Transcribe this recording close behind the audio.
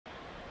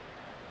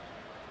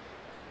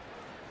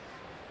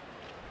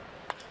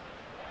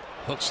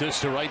Hooks this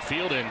to right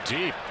field and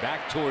deep.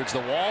 Back towards the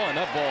wall, and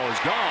that ball is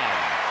gone.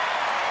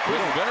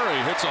 Quintin Berry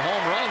hits a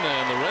home run,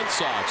 and the Red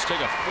Sox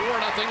take a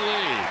 4-0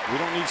 lead. We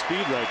don't need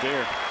speed right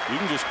there. You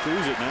can just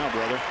cruise it now,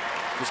 brother.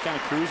 Just kind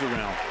of cruise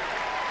around.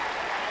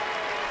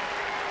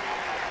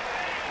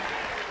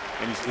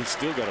 And he's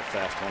still got a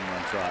fast home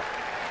run trot.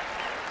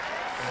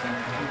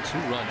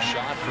 2-run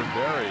shot for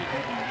Berry.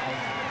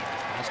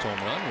 Last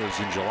home run was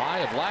in July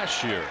of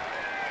last year.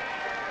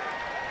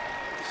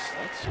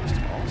 That's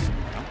just awesome,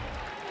 man.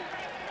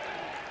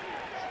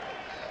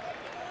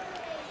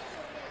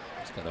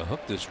 He's got to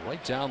hook this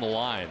right down the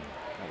line.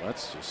 Well,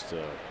 that's just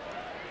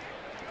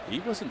he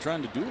wasn't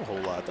trying to do a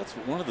whole lot. That's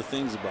one of the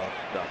things about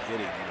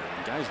hitting.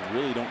 When guys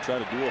really don't try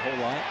to do a whole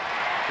lot,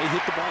 they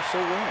hit the ball so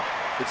well.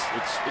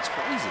 It's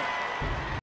crazy.